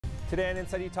Today on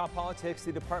Inside Utah Politics,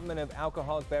 the Department of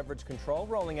Alcoholic Beverage Control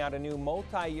rolling out a new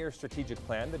multi-year strategic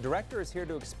plan. The director is here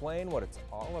to explain what it's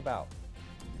all about.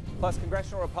 Plus,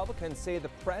 congressional Republicans say the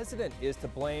president is to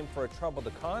blame for a troubled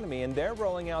economy, and they're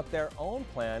rolling out their own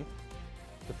plan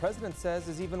the president says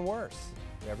is even worse.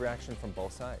 We have reaction from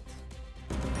both sides.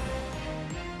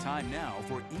 Time now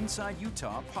for Inside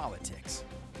Utah Politics.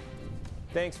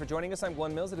 Thanks for joining us. I'm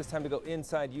Glenn Mills. It is time to go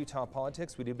inside Utah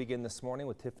politics. We do begin this morning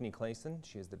with Tiffany Clayson.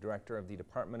 She is the director of the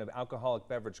Department of Alcoholic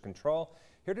Beverage Control,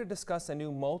 here to discuss a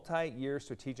new multi-year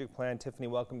strategic plan. Tiffany,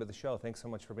 welcome to the show. Thanks so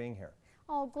much for being here.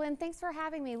 Oh, Glenn, thanks for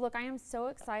having me. Look, I am so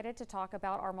excited to talk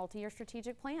about our multi-year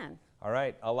strategic plan. All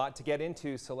right, a lot to get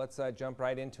into, so let's jump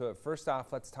right into it. First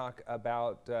off, let's talk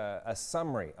about a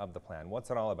summary of the plan.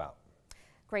 What's it all about?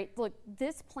 Great. Look,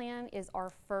 this plan is our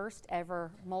first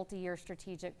ever multi-year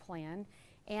strategic plan.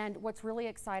 And what's really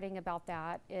exciting about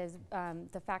that is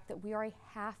the fact that we are a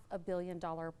 $500 million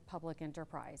public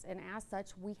enterprise. And as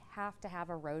such, we have to have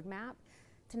a roadmap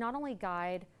to not only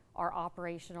guide our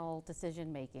operational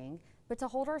decision making, but to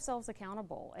hold ourselves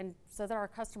accountable, and so that our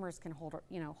customers can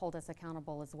hold us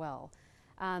accountable as well.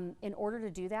 In order to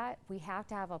do that, we have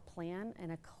to have a plan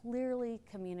and a clearly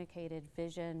communicated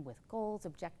vision with goals,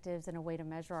 objectives, and a way to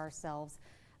measure ourselves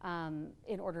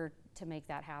in order to make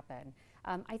that happen.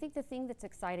 I think the thing that's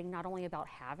exciting not only about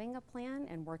having a plan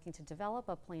and working to develop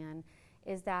a plan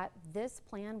is that this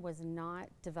plan was not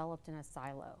developed in a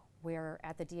silo, where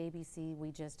at the DABC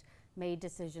we just made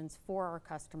decisions for our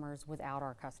customers without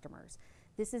our customers.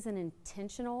 This is an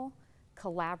intentional,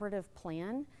 collaborative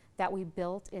plan that we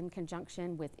built in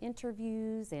conjunction with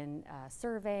interviews and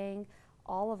surveying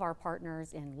all of our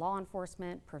partners in law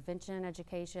enforcement, prevention,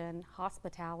 education,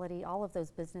 hospitality, all of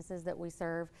those businesses that we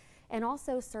serve, and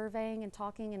also surveying and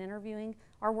talking and interviewing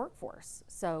our workforce,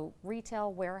 so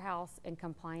retail, warehouse, and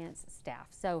compliance staff.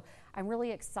 So I'm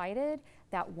really excited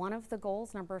that one of the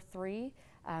goals, number 3,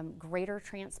 greater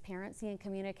transparency and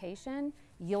communication,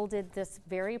 yielded this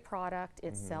very product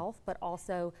itself, but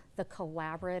also the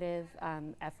collaborative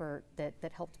effort that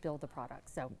helped build the product.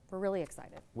 So we're really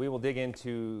excited. We will dig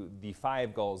into the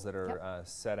 5 goals that are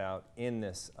set out in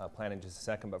this plan in just a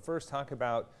second. But first, talk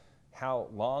about how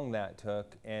long that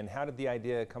took and how did the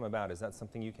idea come about? Is that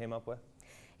something you came up with?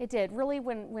 It did. Really,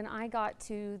 when I got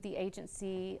to the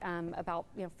agency about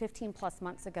 15 plus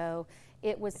months ago,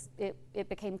 it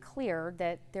became clear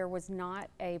that there was not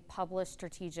a published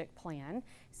strategic plan.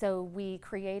 So we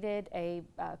created a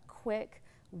quick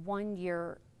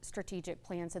 1-year strategic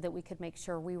plan so that we could make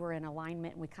sure we were in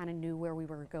alignment and we kind of knew where we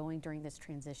were going during this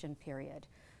transition period.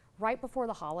 Right before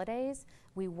the holidays,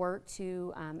 we worked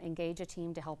to engage a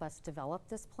team to help us develop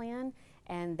this plan,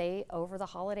 and they, over the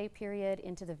holiday period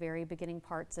into the very beginning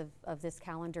parts of this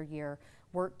calendar year,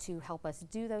 worked to help us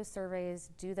do those surveys,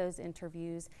 do those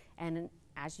interviews, and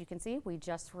as you can see, we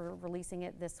just were releasing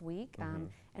it this week,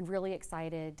 and really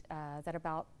excited that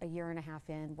about a year and a half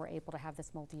in, we're able to have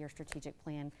this multi-year strategic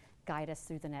plan guide us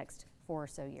through the next 4 or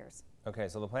so years. Okay,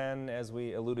 so the plan, as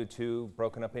we alluded to,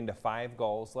 broken up into 5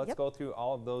 goals. Let's go through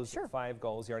all of those 5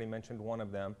 goals. You already mentioned one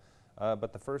of them,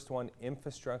 but the first one,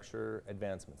 infrastructure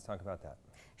advancements. Talk about that.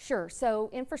 Sure. So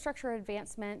infrastructure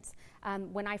advancements,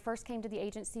 when I first came to the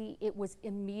agency, it was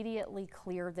immediately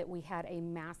clear that we had a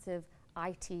massive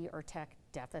IT or tech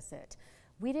deficit.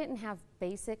 We didn't have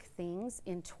basic things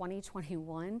in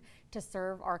 2021 to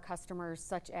serve our customers,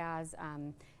 such as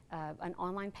an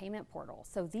online payment portal.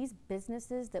 So these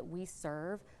businesses that we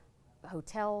serve,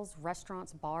 hotels,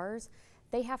 restaurants, bars,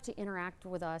 they have to interact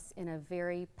with us in a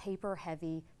very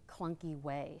paper-heavy, clunky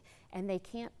way. And they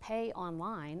can't pay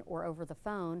online or over the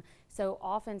phone, so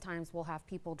oftentimes we'll have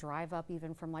people drive up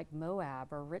even from like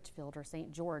Moab or Richfield or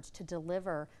St. George to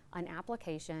deliver an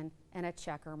application and a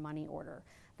check or money order.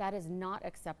 That is not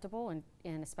acceptable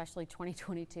in especially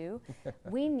 2022.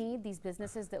 We need these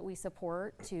businesses that we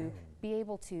support to be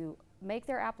able to make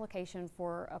their application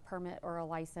for a permit or a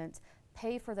license,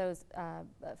 pay for those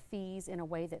fees in a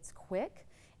way that's quick,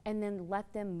 and then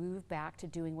let them move back to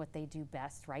doing what they do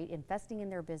best, right? Investing in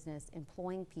their business,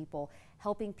 employing people,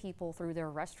 helping people through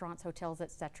their restaurants, hotels,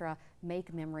 etc.,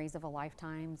 make memories of a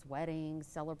lifetime's weddings,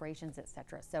 celebrations,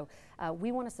 etc. So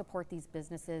we want to support these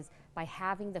businesses by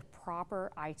having the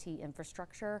proper IT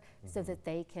infrastructure so that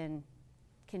they can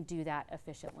do that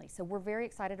efficiently. So we're very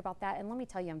excited about that. And let me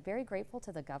tell you, I'm very grateful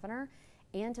to the governor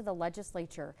and to the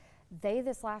legislature. They,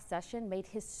 this last session, made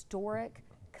historic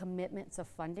commitments of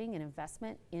funding and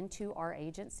investment into our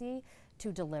agency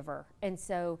to deliver. And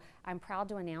so I'm proud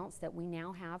to announce that we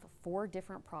now have 4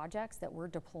 different projects that we're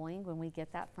deploying when we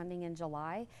get that funding in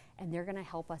July, and they're going to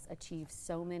help us achieve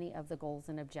so many of the goals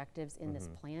and objectives in this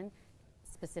plan,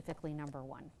 specifically number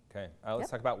one. Okay,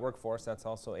 let's talk about workforce. That's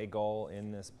also a goal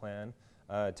in this plan.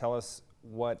 Tell us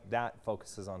what that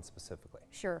focuses on specifically.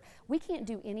 Sure. We can't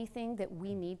do anything that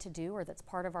we need to do or that's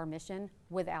part of our mission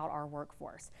without our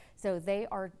workforce. So they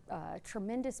are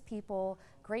tremendous people,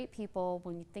 great people.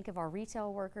 When you think of our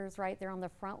retail workers, right, they're on the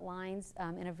front lines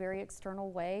in a very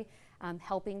external way,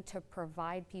 helping to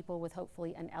provide people with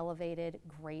hopefully an elevated,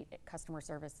 great customer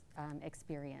service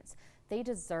experience. They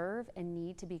deserve and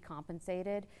need to be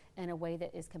compensated in a way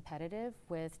that is competitive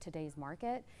with today's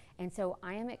market. And so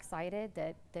I am excited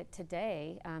that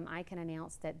today I can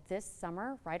announce that this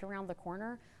summer, right around the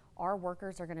corner, our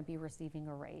workers are going to be receiving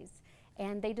a raise.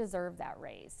 And they deserve that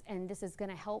raise. And this is going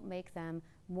to help make them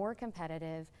more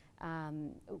competitive,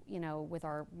 you know, with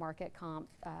our market comp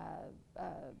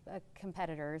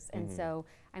competitors. And so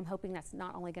I'm hoping that's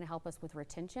not only going to help us with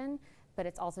retention, but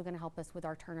it's also going to help us with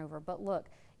our turnover. But look,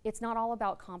 it's not all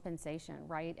about compensation,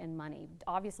 right, and money.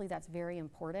 Obviously, that's very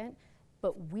important.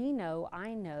 But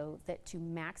I know that to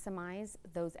maximize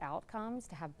those outcomes,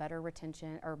 to have better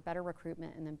retention or better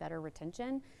recruitment and then better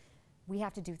retention, we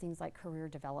have to do things like career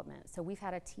development. So we've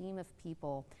had a team of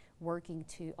people working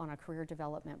on a career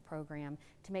development program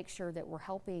to make sure that we're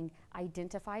helping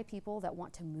identify people that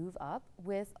want to move up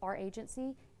with our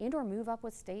agency and or move up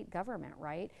with state government,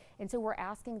 right? And so we're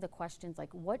asking the questions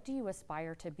like, what do you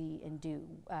aspire to be and do?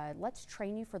 Let's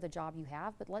train you for the job you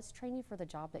have, but let's train you for the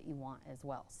job that you want as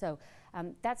well. So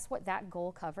that's what that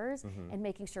goal covers, and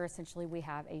making sure essentially we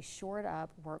have a shored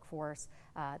up workforce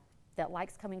that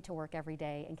likes coming to work every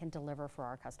day and can deliver for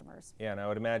our customers. Yeah, and I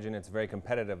would imagine it's very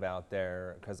competitive out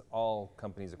there because all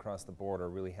companies across the board are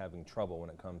really having trouble when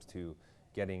it comes to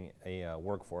getting a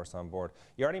workforce on board.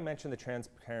 You already mentioned the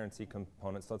transparency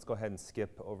components. Let's go ahead and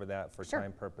skip over that for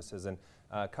time purposes. And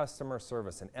customer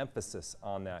service, an emphasis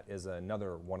on that is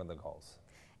another one of the goals.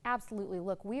 Absolutely.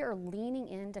 Look, we are leaning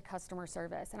into customer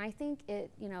service, and I think it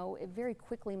very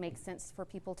quickly makes sense for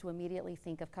people to immediately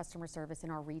think of customer service in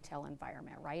our retail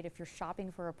environment, right? If you're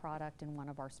shopping for a product in one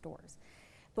of our stores.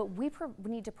 But we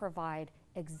need to provide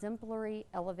exemplary,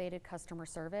 elevated customer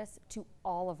service to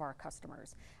all of our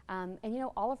customers. And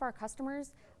all of our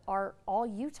customers are all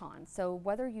Utahns. So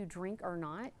whether you drink or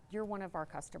not, you're one of our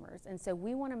customers. And so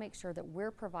we want to make sure that we're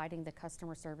providing the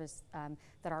customer service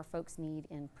that our folks need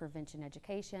in prevention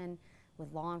education,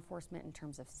 with law enforcement in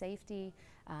terms of safety,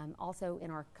 also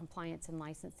in our compliance and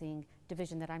licensing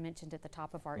division that I mentioned at the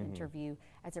top of our interview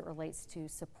as it relates to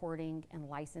supporting and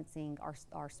licensing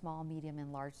our small, medium,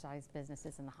 and large-sized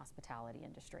businesses in the hospitality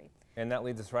industry. And that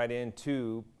leads us right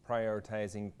into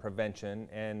prioritizing prevention,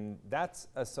 and that's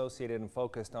associated and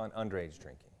focused on underage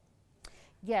drinking.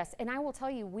 Yes, and I will tell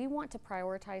you, we want to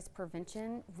prioritize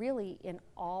prevention really in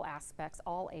all aspects,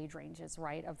 all age ranges,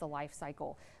 right, of the life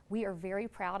cycle. We are very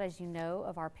proud, as you know,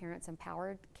 of our Parents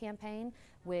Empowered campaign,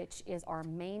 which is our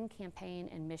main campaign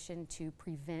and mission to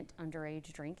prevent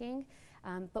underage drinking.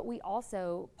 But we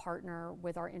also partner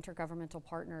with our intergovernmental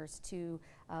partners to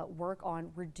work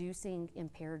on reducing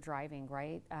impaired driving,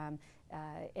 right?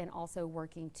 And also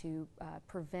working to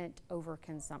prevent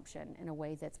overconsumption in a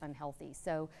way that's unhealthy.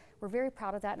 So we're very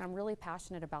proud of that, and I'm really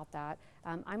passionate about that.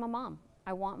 I'm a mom.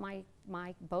 I want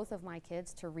both of my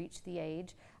kids to reach the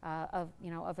age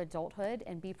of adulthood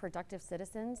and be productive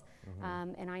citizens.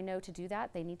 And I know to do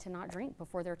that, they need to not drink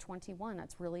before they're 21.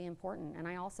 That's really important. And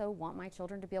I also want my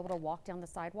children to be able to walk down the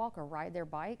sidewalk or ride their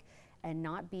bike and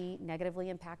not be negatively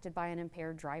impacted by an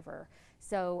impaired driver.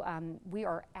 So we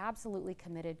are absolutely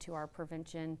committed to our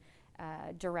prevention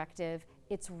directive.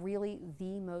 It's really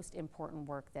the most important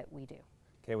work that we do.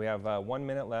 Okay, we have 1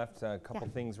 minute left. A couple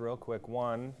things real quick.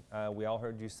 One, we all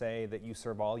heard you say that you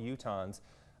serve all Utahns.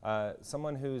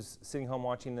 Someone who's sitting home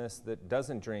watching this that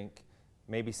doesn't drink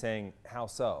may be saying, how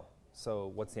so?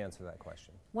 So what's the answer to that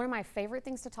question? One of my favorite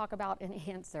things to talk about and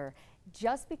answer,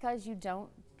 just because you don't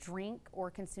drink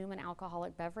or consume an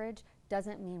alcoholic beverage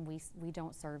doesn't mean we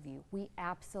don't serve you. We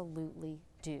absolutely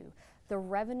do. The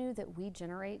revenue that we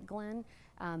generate, Glenn,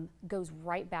 goes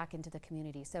right back into the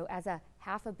community. So as a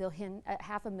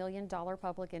 $500,000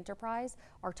 public enterprise,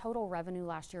 our total revenue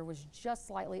last year was just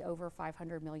slightly over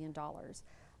 $500 million.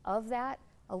 Of that,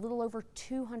 a little over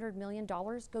 $200 million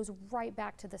goes right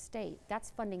back to the state.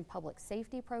 That's funding public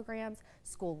safety programs,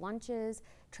 school lunches,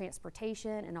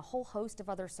 transportation, and a whole host of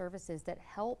other services that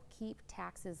help keep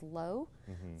taxes low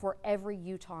for every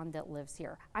Utahn that lives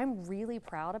here. I'm really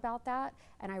proud about that,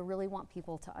 and I really want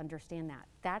people to understand that.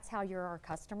 That's how you're our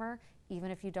customer,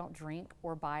 even if you don't drink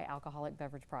or buy alcoholic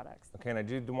beverage products. Okay, and I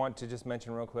do want to just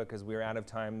mention real quick, because we're out of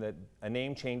time, that a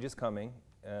name change is coming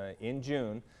in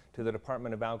June to the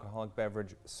Department of Alcoholic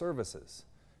Beverage Services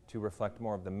to reflect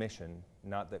more of the mission,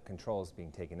 not that control is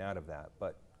being taken out of that,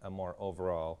 but a more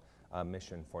overall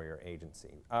mission for your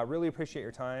agency. Really appreciate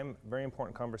your time. Very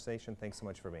important conversation. Thanks so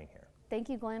much for being here. Thank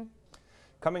you, Glenn.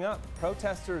 Coming up,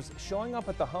 protesters showing up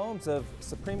at the homes of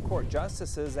Supreme Court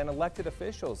justices and elected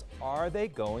officials. Are they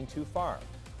going too far?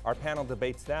 Our panel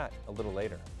debates that a little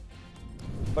later.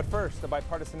 But first, a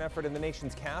bipartisan effort in the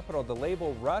nation's capital to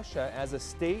label Russia as a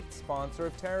state sponsor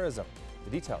of terrorism.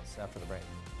 The details after the break.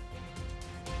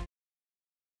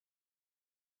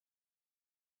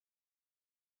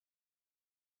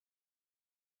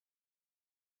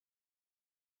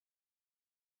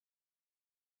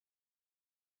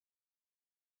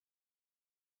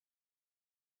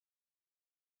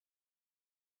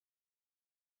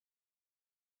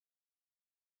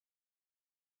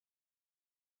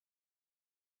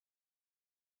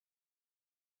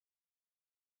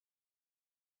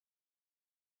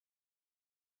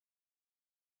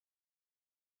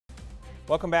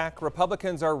 Welcome back.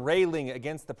 Republicans are railing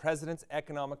against the president's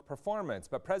economic performance,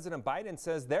 but President Biden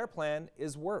says their plan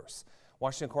is worse.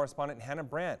 Washington correspondent Hannah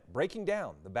Brandt breaking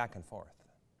down the back and forth.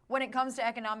 When it comes to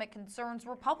economic concerns,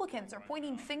 Republicans are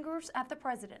pointing fingers at the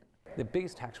president. The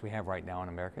biggest tax we have right now on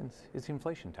Americans is the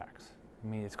inflation tax. I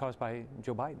mean, it's caused by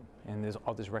Joe Biden, and there's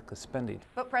all this reckless spending.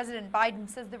 But President Biden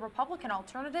says the Republican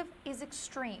alternative is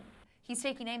extreme. He's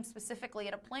taking aim specifically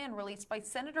at a plan released by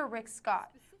Senator Rick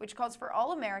Scott, which calls for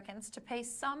all Americans to pay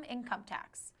some income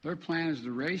tax. Their plan is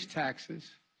to raise taxes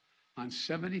on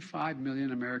 75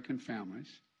 million American families,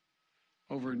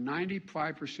 over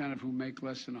 95% of whom make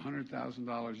less than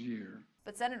 $100,000 a year.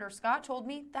 But Senator Scott told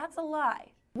me that's a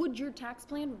lie. Would your tax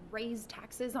plan raise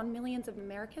taxes on millions of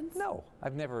Americans? No,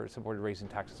 I've never supported raising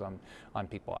taxes on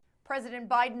people. President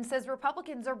Biden says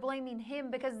Republicans are blaming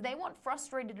him because they want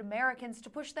frustrated Americans to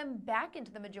push them back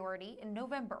into the majority in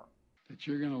November. That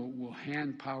will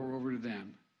hand power over to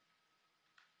them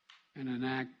and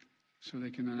enact so they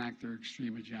can enact their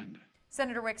extreme agenda.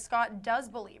 Senator Rick Scott does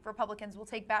believe Republicans will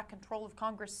take back control of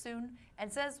Congress soon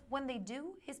and says when they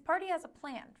do, his party has a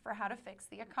plan for how to fix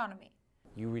the economy.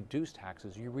 You reduce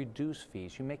taxes, you reduce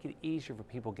fees, you make it easier for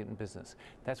people getting business.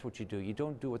 That's what you do. You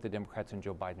don't do what the Democrats and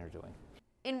Joe Biden are doing.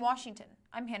 In Washington,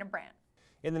 I'm Hannah Brandt.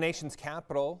 In the nation's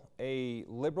capital, a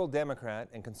liberal Democrat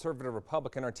and conservative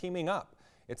Republican are teaming up.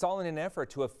 It's all in an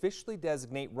effort to officially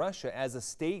designate Russia as a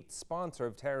state sponsor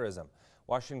of terrorism.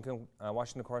 Washington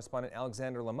correspondent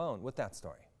Alexander Lamone with that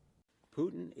story.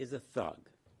 Putin is a thug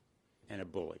and a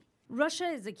bully. Russia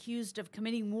is accused of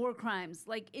committing war crimes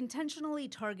like intentionally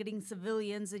targeting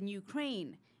civilians in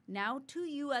Ukraine. Now, 2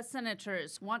 U.S.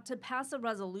 senators want to pass a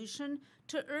resolution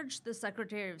to urge the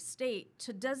Secretary of State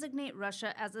to designate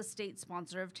Russia as a state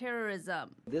sponsor of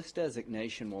terrorism. This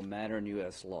designation will matter in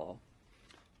U.S. law.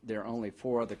 There are only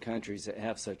 4 other countries that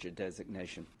have such a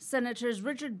designation. Senators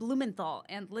Richard Blumenthal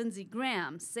and Lindsey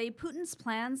Graham say Putin's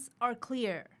plans are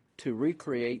clear. To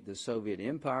recreate the Soviet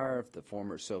Empire, the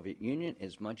former Soviet Union,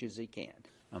 as much as he can.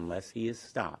 Unless he is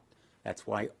stopped. That's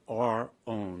why our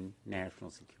own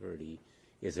national security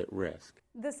is at risk.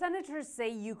 The senators say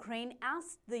Ukraine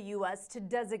asked the U.S. to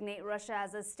designate Russia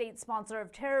as a state sponsor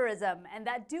of terrorism, and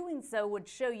that doing so would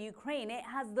show Ukraine it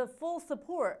has the full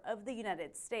support of the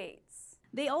United States.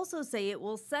 They also say it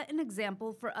will set an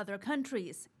example for other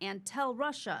countries and tell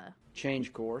Russia,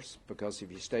 change course, because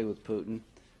if you stay with Putin,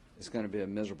 it's going to be a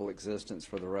miserable existence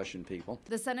for the Russian people.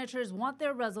 The senators want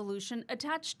their resolution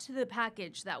attached to the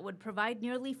package that would provide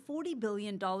nearly $40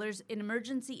 billion in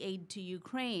emergency aid to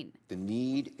Ukraine. The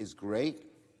need is great,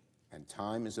 and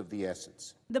time is of the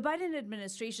essence. The Biden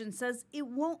administration says it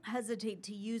won't hesitate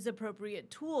to use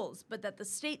appropriate tools, but that the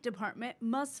State Department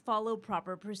must follow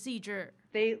proper procedure.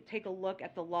 They take a look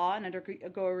at the law and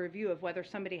undergo a review of whether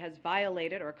somebody has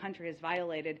violated or a country has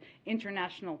violated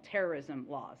international terrorism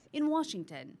laws. In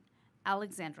Washington,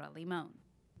 Alexandra Limon.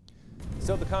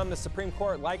 Still to come, the Supreme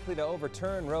Court likely to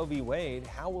overturn Roe v. Wade.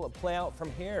 How will it play out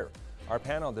from here? Our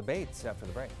panel debates after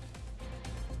the break.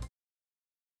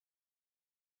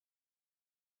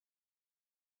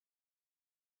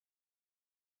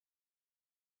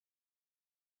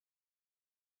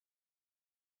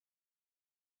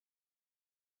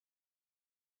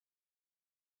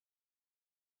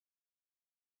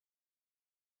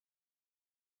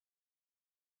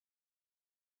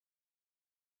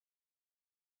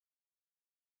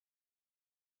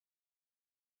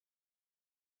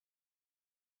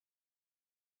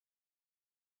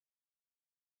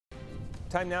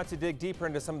 Time now to dig deeper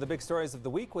into some of the big stories of the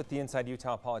week with the Inside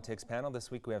Utah Politics panel.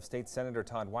 This week we have State Senator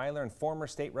Todd Weiler and former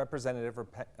State Representative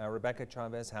Rebecca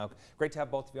Chavez-Houck. Great to have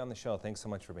both of you on the show. Thanks so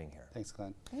much for being here. Thanks,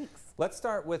 Glenn. Thanks. Let's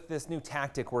start with this new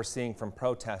tactic we're seeing from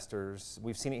protesters.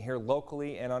 We've seen it here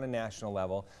locally and on a national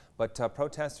level, but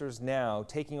protesters now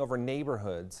taking over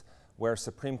neighborhoods where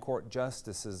Supreme Court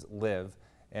justices live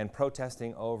and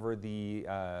protesting over the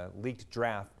leaked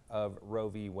draft of Roe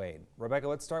v. Wade. Rebecca,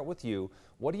 let's start with you.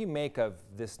 What do you make of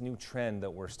this new trend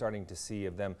that we're starting to see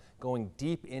of them going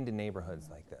deep into neighborhoods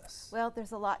like this? Well,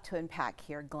 there's a lot to unpack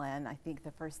here, Glenn. I think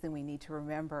the first thing we need to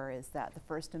remember is that the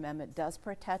First Amendment does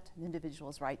protect an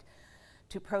individual's right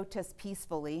to protest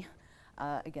peacefully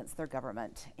against their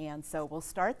government. And so we'll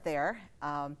start there.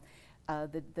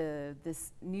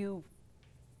 This new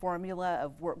formula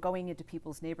of going into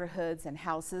people's neighborhoods and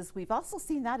houses, we've also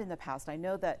seen that in the past. I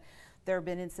know that there have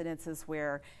been incidences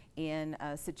where in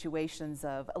situations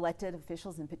of elected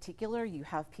officials in particular, you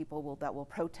have people that will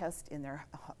protest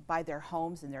by their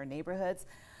homes in their neighborhoods.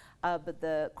 But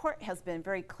the court has been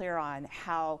very clear on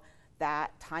how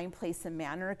that time, place, and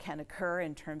manner can occur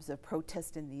in terms of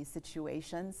protest in these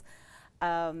situations.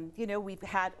 You know, we've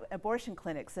had abortion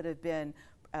clinics that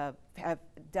have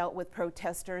dealt with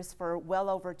protesters for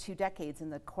well over 2 decades,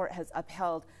 and the court has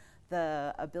upheld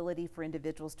the ability for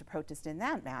individuals to protest in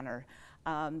that manner.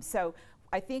 So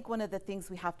I think one of the things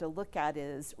we have to look at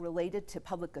is related to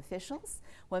public officials.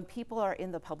 When people are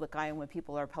in the public eye and when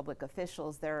people are public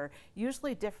officials, there are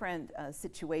usually different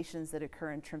situations that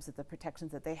occur in terms of the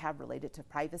protections that they have related to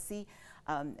privacy.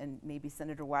 And maybe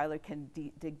Senator Weiler can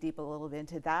dig deep a little bit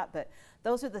into that. But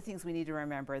those are the things we need to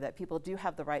remember, that people do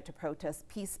have the right to protest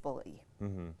peacefully.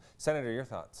 Mm-hmm. Senator, your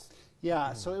thoughts?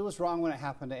 Yeah, so it was wrong when it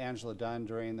happened to Angela Dunn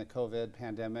during the COVID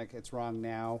pandemic. It's wrong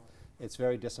now. It's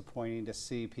very disappointing to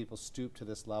see people stoop to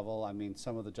this level. I mean,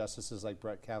 some of the justices like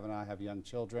Brett Kavanaugh have young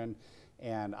children,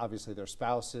 and obviously their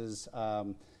spouses,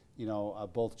 you know,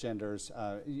 both genders,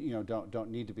 you know,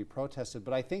 don't need to be protested.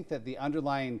 But I think that the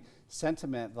underlying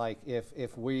sentiment, like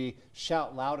if we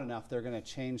shout loud enough, they're going to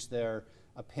change their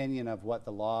opinion of what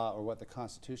the law or what the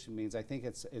Constitution means. I think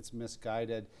it's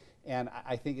misguided, and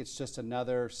I think it's just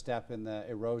another step in the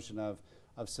erosion of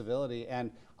civility. And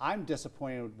I'm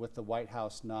disappointed with the White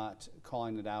House not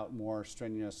calling it out more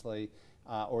strenuously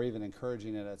or even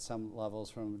encouraging it at some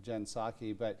levels from Jen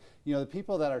Psaki. But you know, the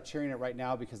people that are cheering it right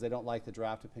now because they don't like the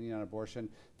draft opinion on abortion,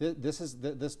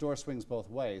 this door swings both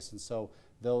ways. And so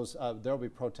those there will be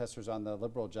protesters on the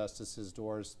liberal justices'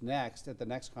 doors next at the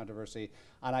next controversy.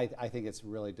 And I think it's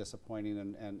really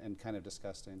disappointing and kind of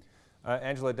disgusting.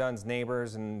 Angela Dunn's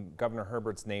neighbors and Governor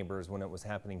Herbert's neighbors, when it was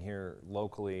happening here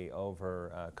locally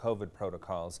over COVID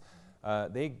protocols,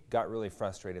 they got really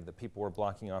frustrated that people were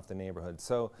blocking off the neighborhood.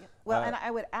 So, well, and I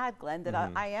would add, Glenn, that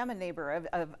I am a neighbor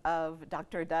of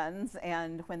Dr. Dunn's,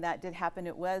 and when that did happen,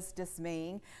 it was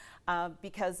dismaying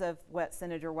because of what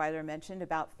Senator Weiler mentioned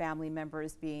about family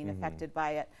members being affected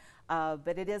by it.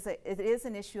 But it is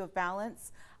an issue of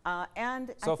balance.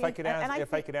 And so if I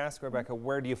could ask Rebecca,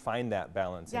 where do you find that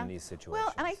balance in these situations?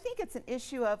 Well, and I think it's an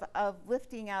issue of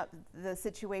lifting out the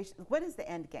situation. What is the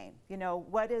end game? You know,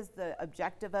 what is the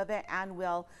objective of it, and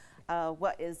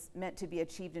what is meant to be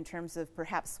achieved in terms of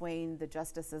perhaps swaying the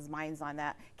justices' minds on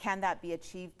that? Can that be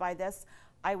achieved by this?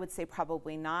 I would say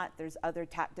probably not. There's other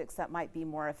tactics that might be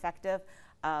more effective,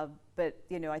 but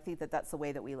you know, I think that that's the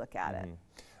way that we look at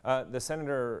it. The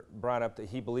senator brought up that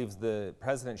he believes the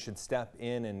president should step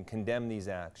in and condemn these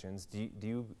actions. Do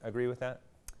you agree with that?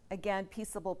 Again,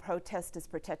 peaceable protest is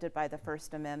protected by the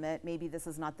First Amendment. Maybe this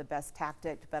is not the best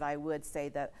tactic, but I would say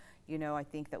that, you know, I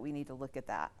think that we need to look at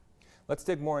that. Let's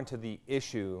dig more into the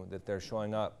issue that they're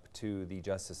showing up to the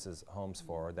justices' homes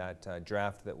for, that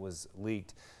draft that was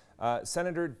leaked.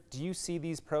 Senator, do you see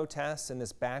these protests and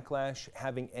this backlash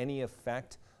having any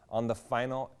effect on the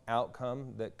final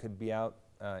outcome that could be out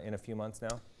in a few months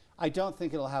now? I don't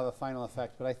think it'll have a final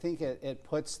effect, but I think it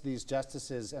puts these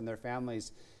justices and their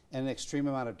families in an extreme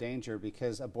amount of danger,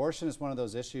 because abortion is one of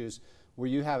those issues where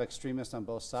you have extremists on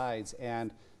both sides,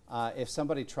 and if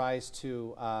somebody tries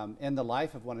to end the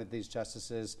life of one of these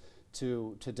justices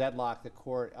to deadlock the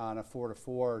court on a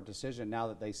 4-4 decision, now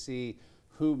that they see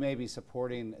who may be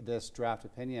supporting this draft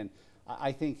opinion,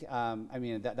 I think, I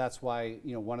mean, that's why,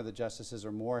 you know, one of the justices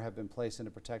or more have been placed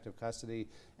into protective custody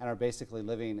and are basically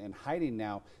living in hiding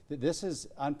now. This is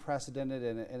unprecedented,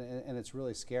 and it's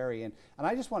really scary. And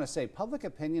I just want to say, public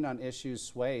opinion on issues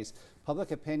sways.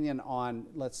 public opinion on,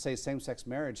 let's say, same-sex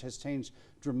marriage has changed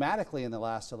dramatically in the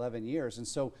last 11 years. And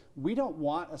so we don't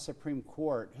want a Supreme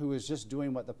Court who is just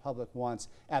doing what the public wants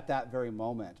at that very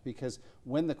moment, because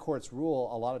when the courts rule,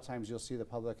 a lot of times you'll see the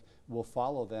public will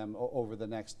follow them over the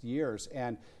next years.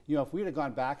 And you know, if we'd have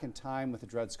gone back in time with the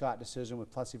Dred Scott decision,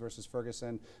 with Plessy versus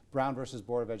Ferguson, Brown versus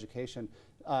Board of Education,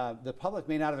 the public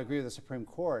may not have agreed with the Supreme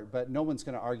Court, but no one's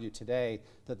going to argue today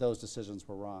that those decisions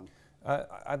were wrong.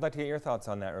 I'd like to get your thoughts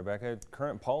on that, Rebecca.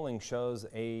 Current polling shows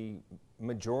a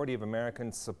majority of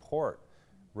Americans support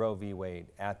Roe v. Wade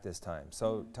at this time.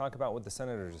 So talk about what the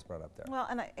senator just brought up there. Well,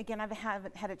 and again, I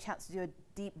haven't had a chance to do a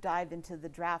deep dive into the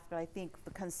draft, but I think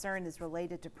the concern is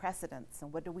related to precedents.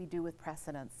 And what do we do with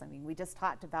precedents? I mean, we just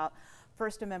talked about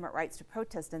First Amendment rights to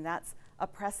protest, and that's a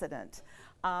precedent.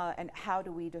 And how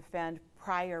do we defend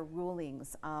prior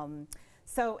rulings?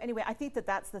 So anyway, I think that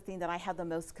that's the thing that I have the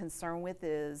most concern with,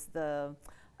 is the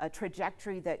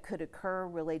trajectory that could occur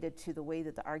related to the way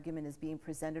that the argument is being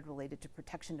presented related to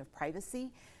protection of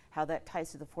privacy, how that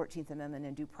ties to the 14th Amendment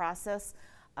and due process.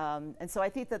 And so I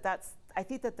think that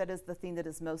that is the thing that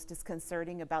is most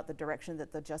disconcerting about the direction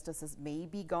that the justices may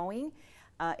be going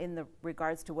in the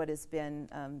regards to what has been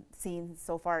seen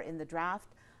so far in the draft.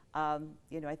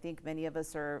 You know, I think many of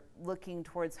us are looking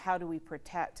towards how do we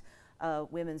protect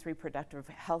women's reproductive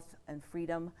health and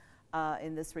freedom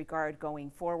in this regard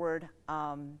going forward.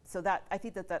 So that I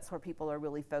think that that's where people are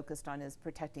really focused on, is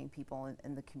protecting people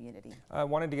in the community. I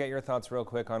wanted to get your thoughts real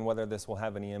quick on whether this will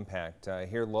have any impact.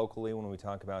 Here locally, when we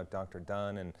talk about Dr.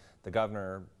 Dunn and the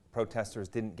governor, protesters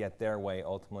didn't get their way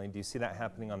ultimately. Do you see that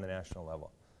happening on the national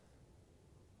level?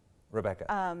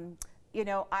 Rebecca. You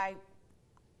know, I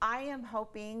am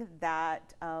hoping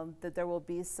that that there will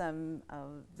be some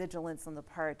vigilance on the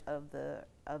part of the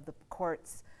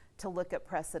courts to look at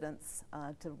precedents,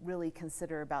 to really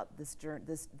consider about the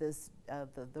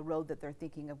road that they're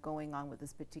thinking of going on with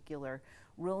this particular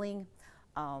ruling,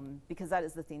 because that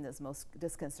is the thing that's most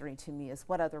disconcerting to me, is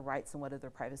what other rights and what other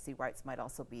privacy rights might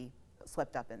also be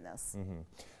swept up in this.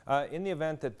 Mm-hmm. In the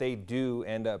event that they do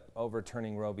end up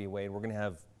overturning Roe v. Wade, we're going to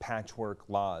have patchwork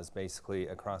laws basically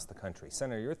across the country.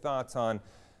 Senator, your thoughts on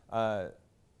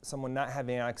someone not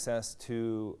having access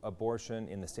to abortion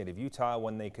in the state of Utah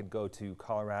when they could go to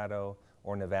Colorado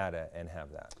or Nevada and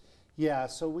have that? Yeah,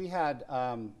 so we had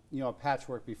you know, a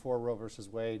patchwork before Roe versus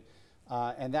Wade,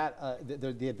 and that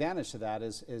the advantage to that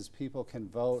is people can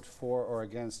vote for or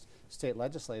against state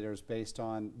legislators based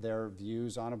on their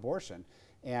views on abortion.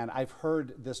 And I've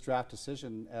heard this draft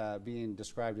decision being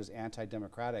described as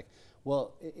anti-democratic.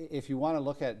 Well, if you want to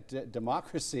look at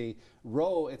democracy,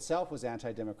 Roe itself was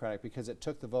anti-democratic because it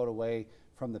took the vote away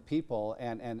from the people,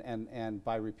 and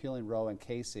by repealing Roe and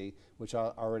Casey, which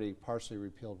already partially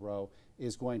repealed Roe,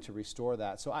 is going to restore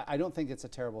that. So I don't think it's a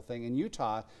terrible thing. In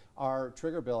Utah, our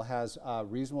trigger bill has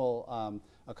reasonable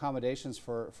accommodations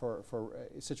for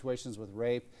situations with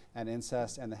rape and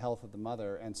incest and the health of the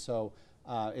mother. And so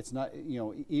it's not, you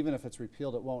know, even if it's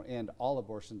repealed, it won't end all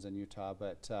abortions in Utah,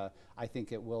 but I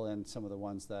think it will end some of the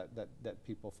ones that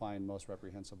people find most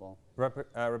reprehensible.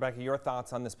 Rebecca, your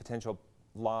thoughts on this potential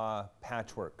law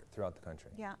patchwork throughout the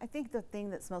country? Yeah, I think the thing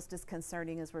that's most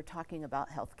disconcerting is we're talking about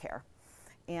health care.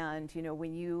 And you know,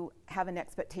 when you have an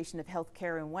expectation of health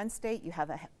care in one state, you have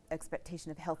an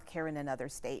expectation of health care in another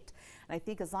state. And I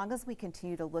think as long as we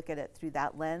continue to look at it through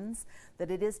that lens,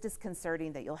 that it is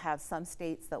disconcerting that you'll have some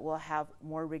states that will have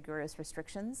more rigorous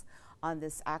restrictions on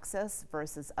this access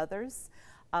versus others.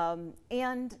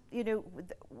 And you know,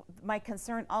 my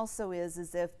concern also is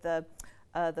if the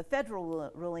federal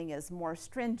ruling is more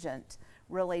stringent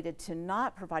related to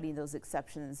not providing those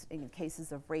exceptions in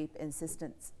cases of rape,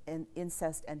 incest,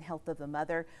 and health of the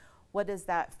mother. What does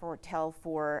that foretell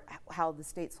for how the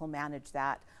states will manage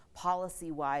that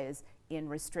policy-wise in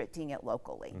restricting it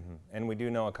locally? Mm-hmm. And we do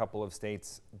know a couple of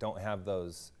states don't have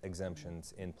those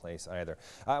exemptions in place either.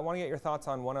 I want to get your thoughts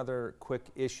on one other quick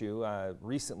issue.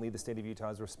 Recently, the state of Utah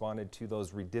has responded to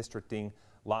those redistricting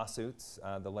lawsuits.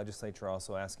 The legislature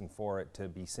also asking for it to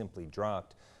be simply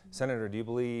dropped. Senator, do you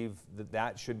believe that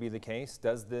that should be the case?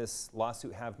 Does this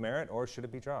lawsuit have merit, or should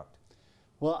it be dropped?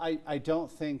 Well, I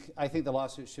think the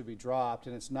lawsuit should be dropped,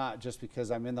 and it's not just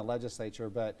because I'm in the legislature,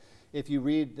 but if you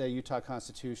read the Utah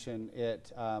Constitution,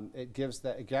 it gives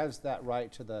that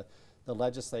right to the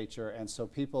legislature, and so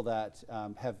people that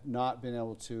have not been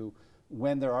able to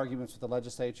win their arguments with the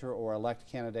legislature or elect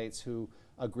candidates who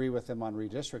agree with them on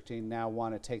redistricting now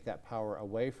want to take that power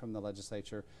away from the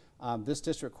legislature. This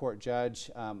district court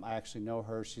judge, I actually know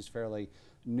her. She's fairly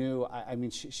new. I mean,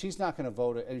 she's not going to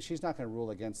vote, and she's not going to rule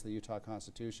against the Utah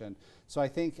Constitution. So I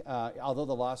think, although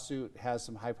the lawsuit has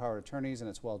some high-powered attorneys and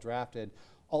it's well drafted,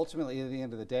 ultimately, at the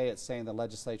end of the day, it's saying the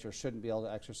legislature shouldn't be able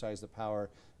to exercise the power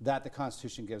that the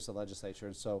Constitution gives the legislature.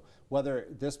 And so whether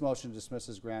this motion to dismiss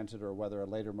is granted or whether a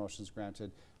later motion is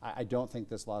granted, I don't think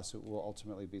this lawsuit will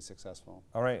ultimately be successful.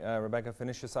 All right, Rebecca,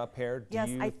 finish us up here.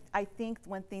 Yes, I think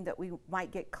one thing that we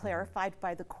might get clarified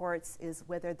by the courts is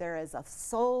whether there is a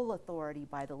sole authority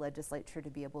by the legislature to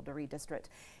be able to redistrict.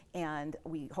 And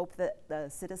we hope that the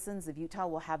citizens of Utah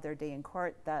will have their day in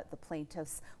court, that the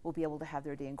plaintiffs will be able to have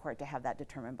their day in court to have that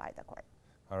determined by the court.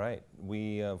 All right.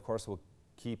 We, of course, will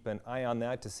keep an eye on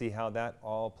that to see how that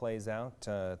all plays out.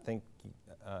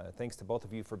 Thanks to both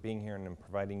of you for being here and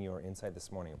providing your insight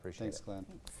this morning. Appreciate it. Thanks, Glenn.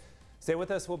 Stay with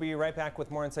us. We'll be right back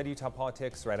with more Inside Utah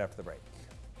Politics right after the break.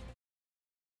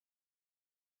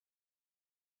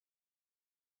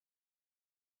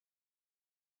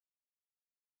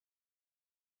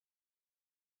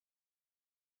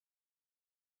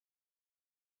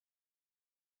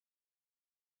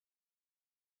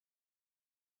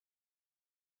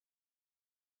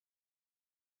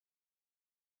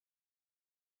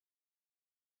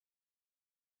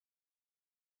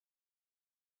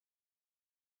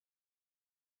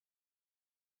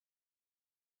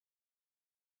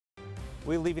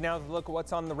 We leave you now with a look at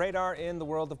what's on the radar in the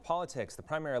world of politics. The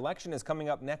primary election is coming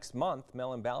up next month.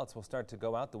 Mail-in ballots will start to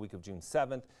go out the week of June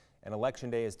 7th, and Election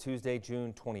Day is Tuesday,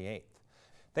 June 28th.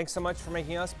 Thanks so much for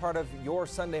making us part of your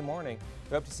Sunday morning.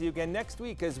 We hope to see you again next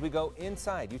week as we go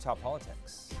inside Utah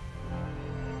politics.